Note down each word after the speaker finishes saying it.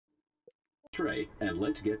tray, and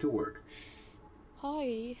let's get to work.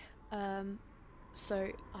 Hi. So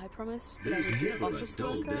I promised that I There's would do never a office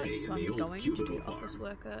dull worker, day so in the I'm old going to do cubicle office farm.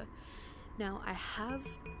 worker. Now, I have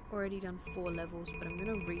already done 4 levels, but I'm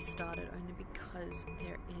going to restart it only because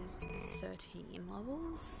there is 13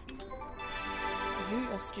 levels. You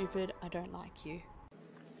are stupid, I don't like you.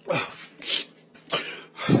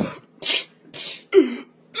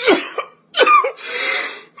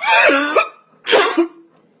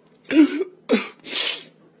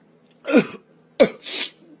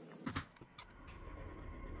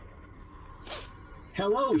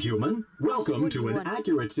 Hello, human. Welcome What do to you an want?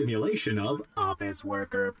 accurate simulation of Office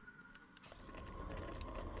Worker.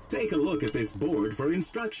 Take a look at this board for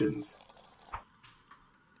instructions.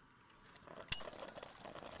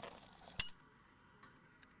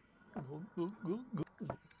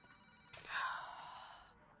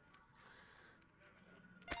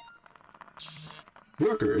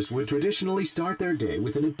 Workers would traditionally start their day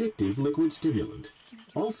with an addictive liquid stimulant.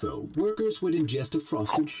 Also, workers would ingest a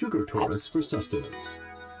frosted sugar torus for sustenance.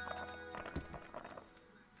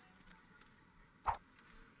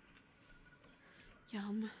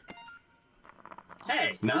 Yum.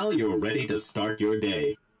 Hey, now you're ready to start your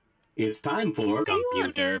day. It's time for do you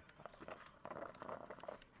want? computer.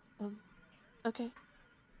 Okay.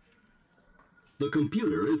 The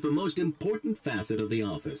computer is the most important facet of the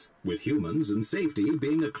office, with humans and safety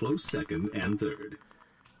being a close second and third.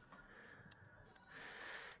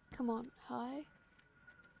 Come on, hi.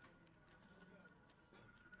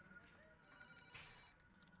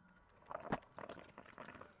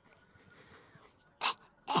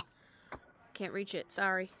 Can't reach it,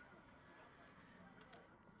 sorry.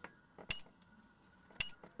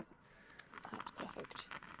 That's perfect.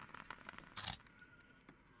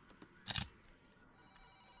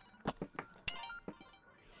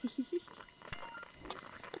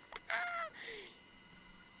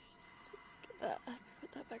 Get that,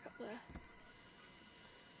 put that back up there.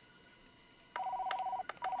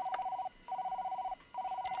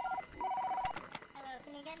 Hello,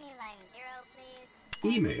 can you get me line 0, please?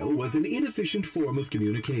 Email was an inefficient form of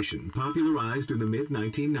communication popularized in the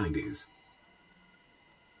mid-1990s.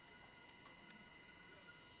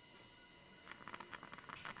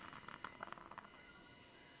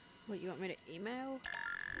 What, you want me to email?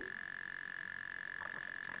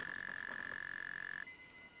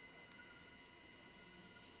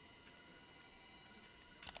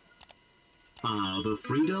 Ah, the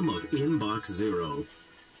freedom of Inbox Zero.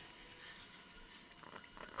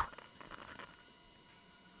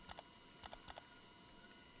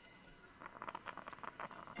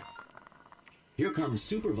 Here comes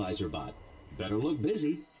Supervisor Bot. Better look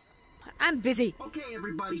busy. I'm busy. Okay,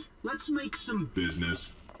 everybody, let's make some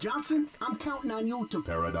Business. Johnson, I'm counting on you to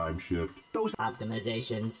Paradigm shift. those.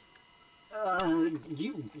 Optimizations.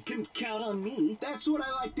 You can count on me. That's what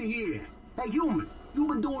I like to hear. Hey, human, you've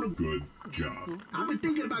been doing a Good job. I've been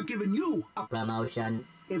thinking about giving you a. Promotion.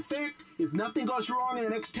 In fact, if nothing goes wrong in the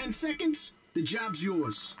next 10 seconds, the job's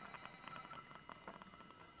yours.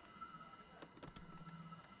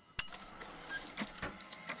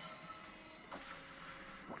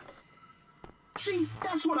 See,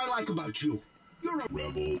 that's what I like about you. You're a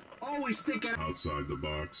Rebel. always thinking. Outside the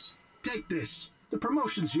box. Take this. The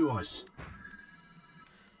promotion's yours.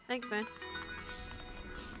 Thanks, man.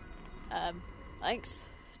 Thanks.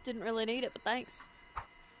 Didn't really need it, but thanks.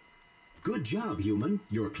 Good job, human.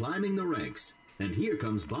 You're climbing the ranks. And here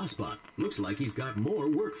comes BossBot. Looks like he's got more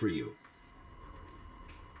work for you.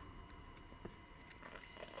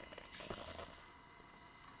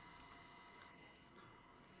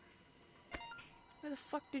 Where the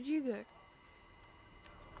fuck did you go?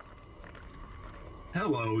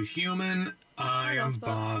 Hello, human. I am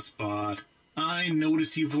BossBot. BossBot. I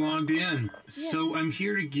notice you've logged in, so Yes. I'm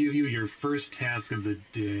here to give you your first task of the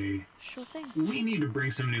day. Sure thing. We need to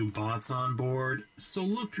bring some new bots on board, so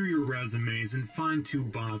look through your resumes and find 2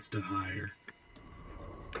 bots to hire.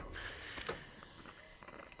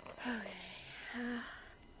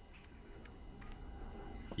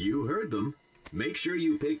 You heard them. Make sure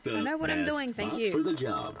you pick the I know what I'm best doing, thank bots you. for the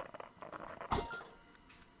job.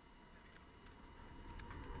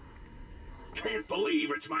 Can't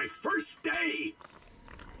believe it's my first day!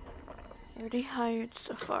 Already hired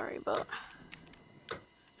Safari Bot.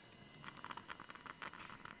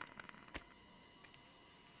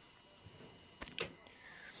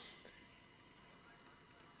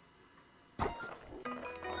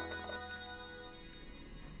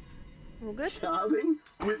 All good? Jobbing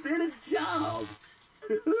within a job.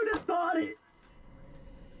 Who'd have thought it?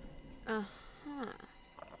 Uh-huh.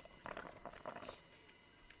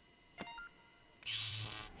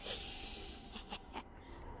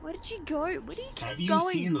 Where did you go? Where do you keep Have you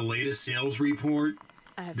going? seen the latest sales report?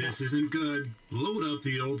 I have This not. isn't good. Load up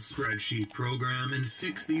the old spreadsheet program and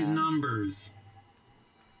fix these numbers.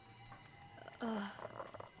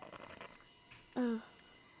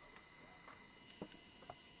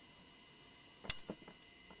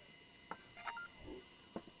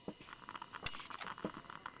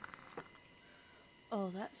 Oh,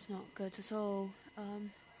 that's not good at all. What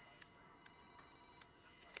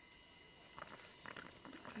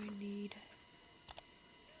do I need?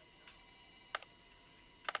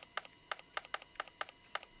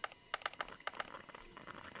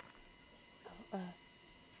 Oh,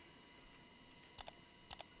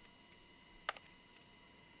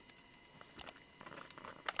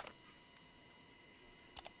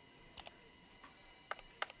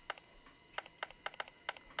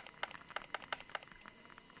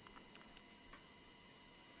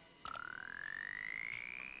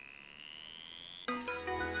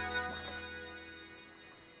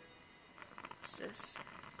 what's this?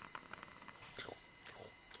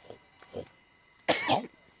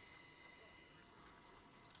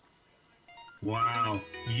 Wow,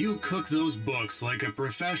 you cook those books like a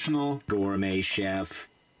professional. Gourmet chef.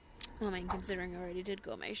 I mean, considering I already did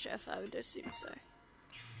Gourmet Chef, I would assume so.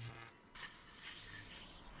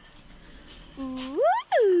 Ooh.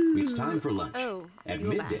 It's time for lunch. Oh, At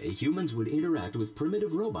you're back. midday, humans would interact with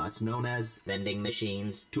primitive robots known as Vending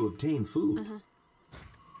machines. to obtain food.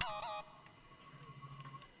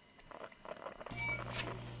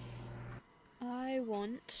 I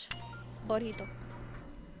want burrito.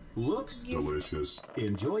 Looks, Delicious.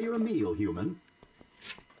 enjoy your meal, human.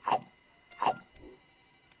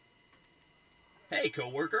 Hey,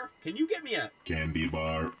 coworker, can you get me a... Candy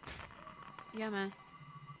bar. Yeah, man.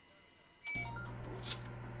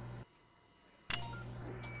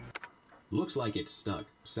 Looks like it's stuck.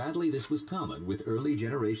 Sadly, this was common with early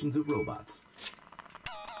generations of robots.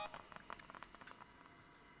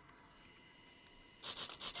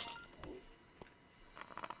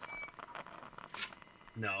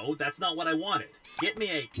 No, that's not what I wanted. Get me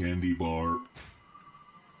a... Candy bar.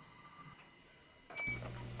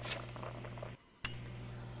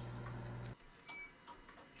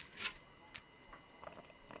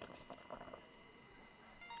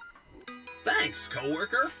 Thanks,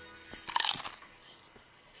 coworker.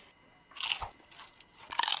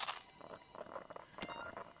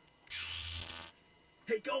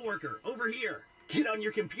 Hey, coworker, over here. Get on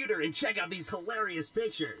your computer and check out these hilarious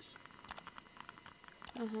pictures.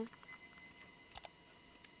 Uh-huh.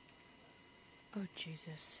 Oh,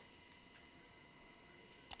 Jesus.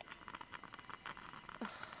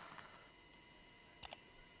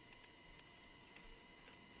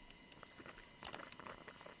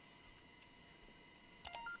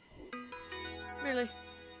 Really?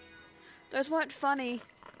 Those weren't funny.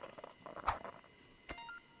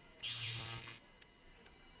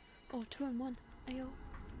 Oh, 2 in 1. Ayo.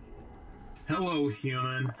 Hello,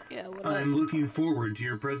 human. Yeah, what I'm looking forward to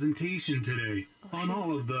your presentation today on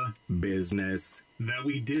all of the Business. that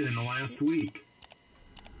we did in the last week.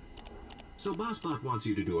 So BossBot wants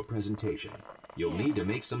you to do a presentation. You'll need to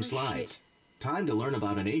make some Oh, slides. shit. Time to learn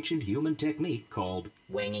about an ancient human technique called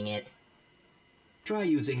Winging it. try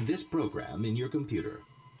using this program in your computer.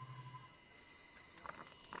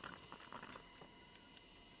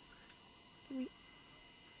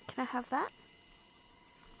 Can I have that?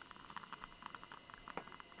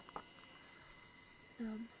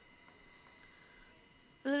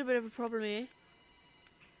 A little bit of a problem here.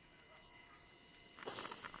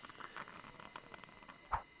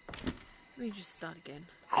 Let me just start again.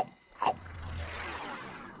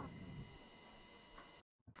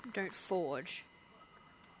 Don't forge.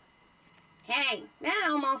 Hey, that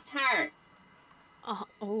almost hurt.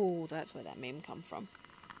 Oh, that's where that meme come from.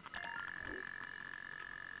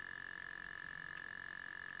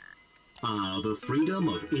 Ah, the freedom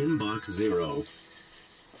of Inbox Zero.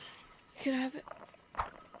 Can I have it?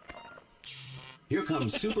 Here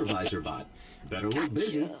comes Supervisor Bot. Better look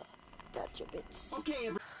busy. Gotcha, bitch. Okay,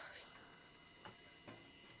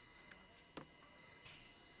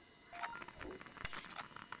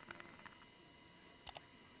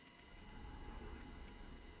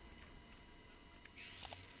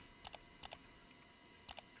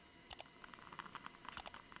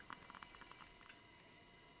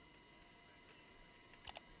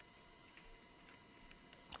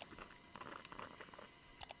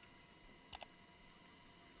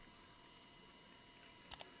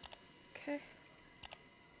 Okay.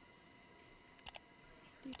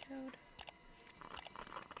 Detailed.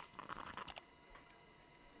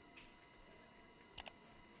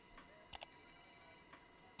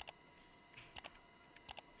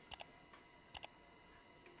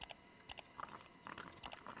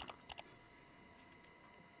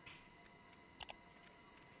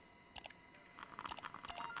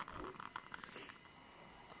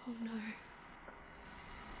 no.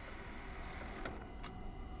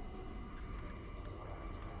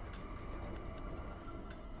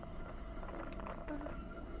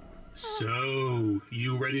 So,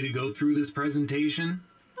 you ready to go through this presentation?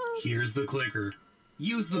 Here's the clicker.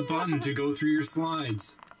 Use the button to go through your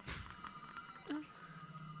slides.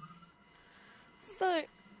 So,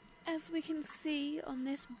 as we can see on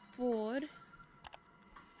this board,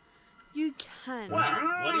 you can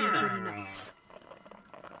What do you be good know? enough.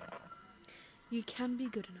 You can be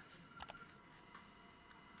good enough.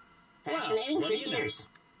 Fascinating what do you know? figures.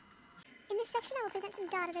 In this section, I will present some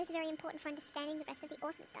data that is very important for understanding the rest of the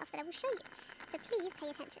awesome stuff that I will show you. So please pay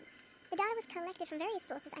attention. The data was collected from various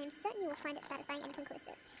sources. I am certain you will find it satisfying and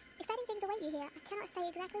conclusive. Exciting things await you here. I cannot say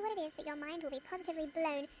exactly what it is, but your mind will be positively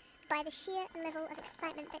blown by the sheer level of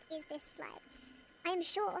excitement that is this slide. I am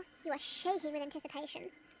sure you are shaking with anticipation.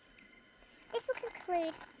 This will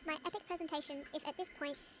conclude my epic presentation if at this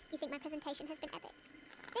point you think my presentation has been epic.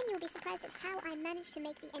 Then you will be surprised at how I managed to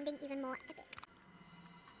make the ending even more epic.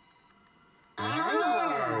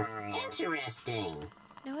 Oh, interesting.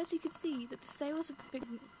 Now, as you can see, that the sales have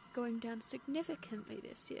been going down significantly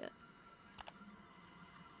this year.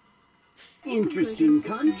 Interesting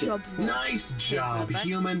Job concept. well. Nice job, Remember?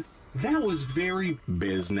 human. That was very...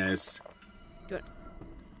 Business. Do it.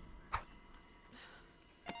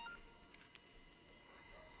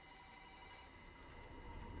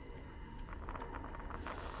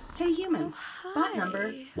 Hey, human. Hi. Bot number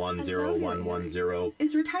I love your 10110.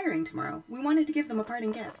 is retiring tomorrow. We wanted to give them a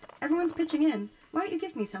parting gift. Everyone's pitching in. Why don't you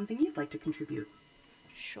give me something you'd like to contribute?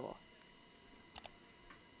 Sure.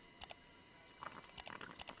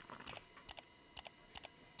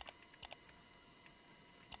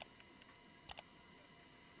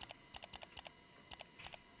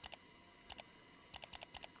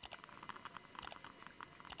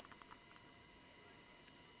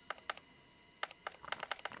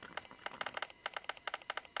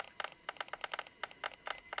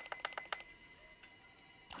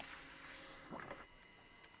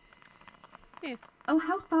 Yeah. Oh,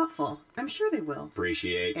 how thoughtful. I'm sure they will.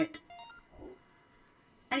 Appreciate. It.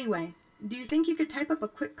 Anyway, do you think you could type up a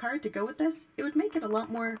quick card to go with this? It would make it a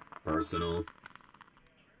lot more... Personal.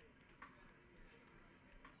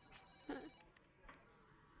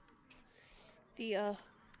 The,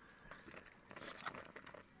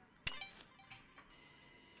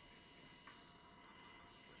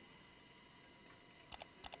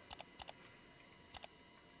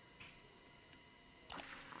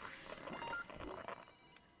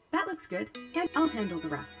 That looks good. And I'll handle the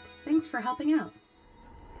rest. Thanks for helping out.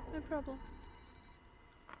 no problem.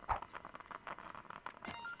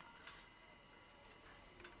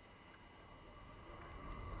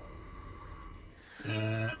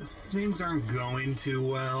 Things aren't going too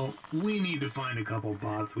well. We need to find a couple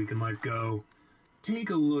bots we can let go.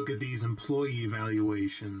 Take a look at these employee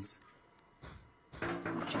evaluations.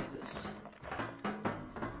 Oh, Jesus.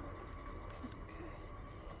 Okay.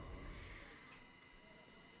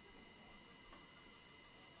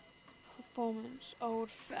 Performance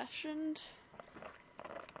old-fashioned.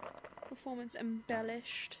 Performance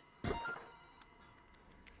embellished.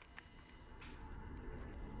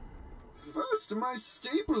 First my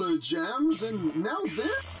stapler jams, and now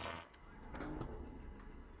this?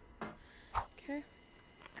 Okay.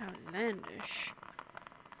 Outlandish.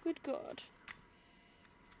 Good God.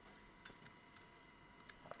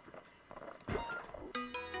 Can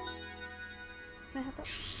I have that?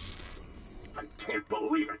 Thanks. I can't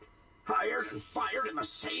believe it. Hired and fired in the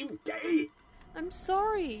same day? I'm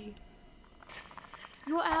sorry.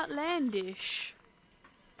 You're outlandish.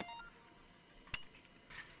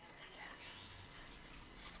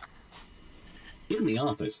 In the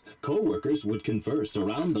office, co-workers would converse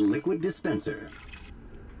around the liquid dispenser.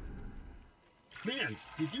 Man,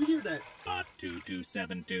 did you hear that? Bot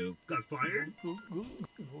 2272. Got fired?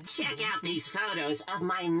 Check out these photos of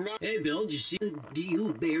my Hey, Bill, did you see... do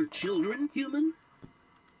you bear children, human?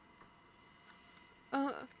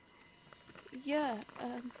 Yeah,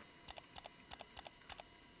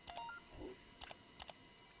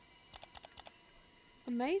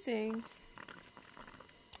 amazing.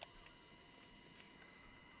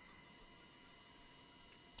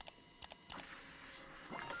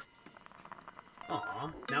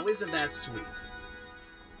 Aw, now isn't that sweet?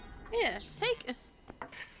 Yeah, take.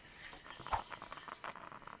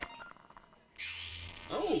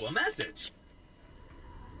 Oh, a message!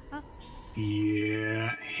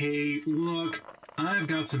 Yeah, hey, look, I've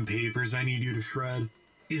got some papers I need you to shred.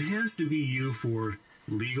 It has to be you for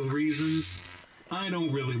legal reasons. I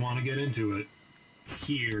don't really want to get into it.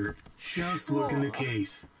 Here, just look in the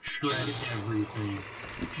case. Shred everything.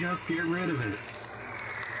 Just get rid of it.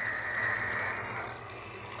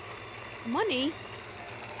 Money?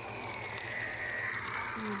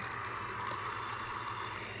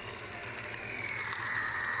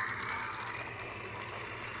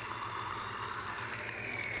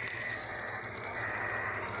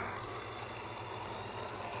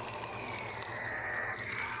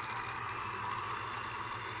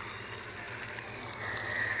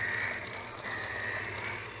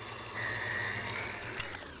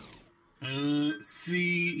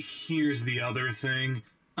 See, here's the other thing.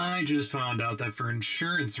 I just found out that for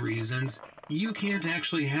insurance reasons, you can't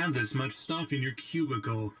actually have this much stuff in your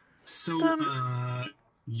cubicle. So,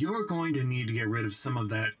 you're going to need to get rid of some of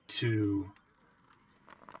that, too.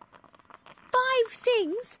 5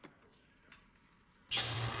 things?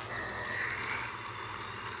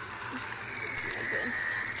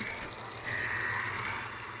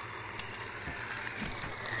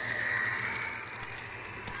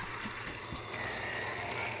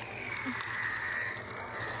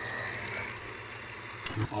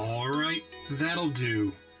 Alright, that'll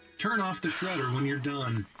do. Turn off the shredder when you're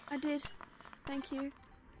done. I did. Thank you.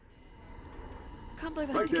 I can't believe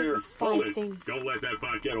I Right had to there. give Hold 5 it. things. Don't let that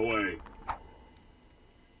bot get away.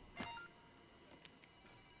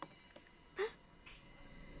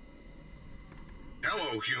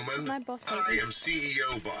 Hello, human. My boss I baby. am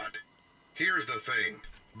CEO Bot. Here's the thing.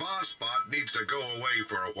 Boss Bot needs to go away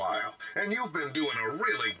for a while, and you've been doing a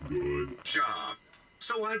really good job.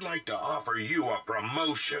 So I'd like to offer you a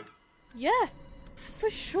promotion. Yeah, for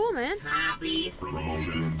sure, man. Happy.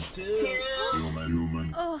 Promotion. 2.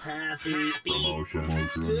 Human. Oh, Happy. Promotion.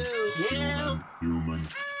 2. Human.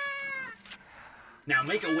 Now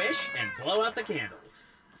make a wish and blow out the candles.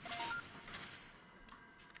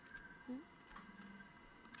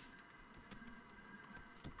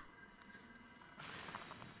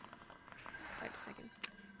 wait a second.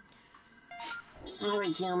 Sorry,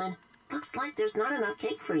 human. Looks like there's not enough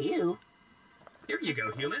cake for you. Here you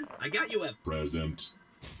go, human. I got you a Present.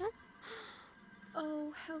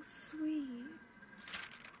 Oh, how sweet.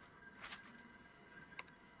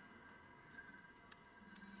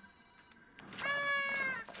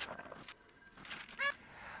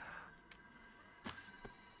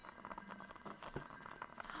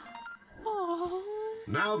 Aww.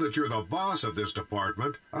 Now that you're the boss of this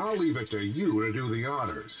department, I'll leave it to you to do the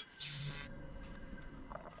honors.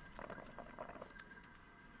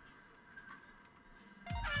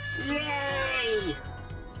 Yay!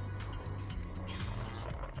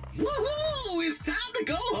 Woohoo! It's time to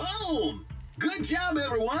go home! Good job,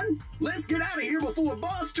 everyone! Let's get out of here before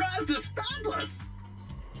Boss tries to stop us!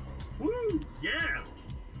 Woo! Yeah!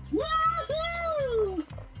 Woohoo!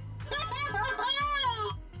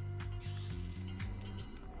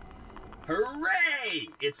 Hooray!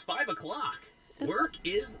 It's 5 o'clock. Work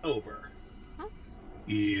is over.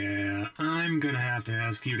 Yeah, I'm gonna have to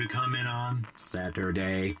ask you to come in on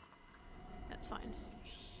Saturday. That's fine.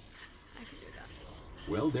 I can do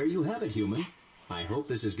that. Well, there you have it, human. I hope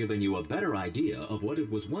this has given you a better idea of what it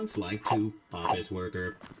was once like to office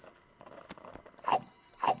worker.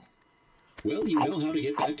 Well, you know how to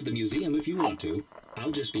get back to the museum if you want to.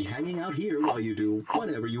 I'll just be hanging out here while you do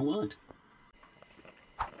whatever you want.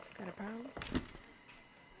 Got a problem?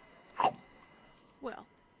 Well,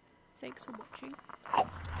 thanks for watching.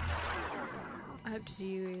 I hope to see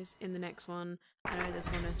you in the next one. I know this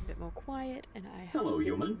one is a bit more quiet, and I Hello, didn't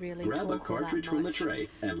human. really Grab a talk all that cartridge from the much. tray,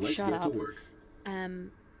 and let's Shut get to up. work.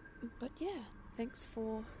 But yeah, thanks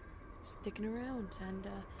for sticking around, and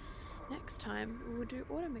next time we'll do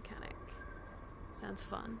auto mechanic. Sounds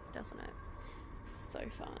fun, doesn't it? So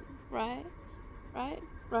fun, right?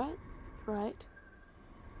 Right?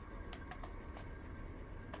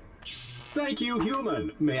 Thank you,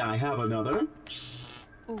 human. May I have another?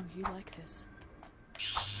 Oh, you like this.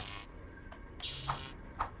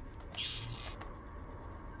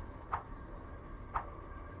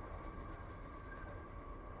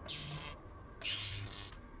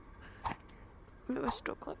 No, a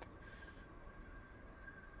straw clip.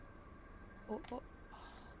 Oh.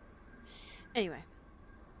 Anyway,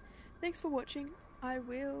 thanks for watching. I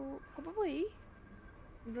will probably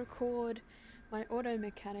record my auto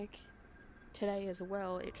mechanic today as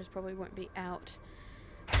well. It just probably won't be out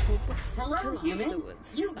till Hello, human.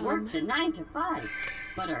 afterwards. You worked a 9 to 5,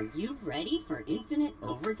 but are you ready for infinite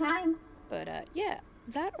overtime? But yeah,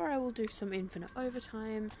 that or I will do some infinite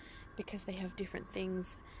overtime because they have different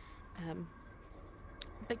things.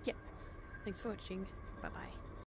 But yeah, thanks for watching. Bye bye.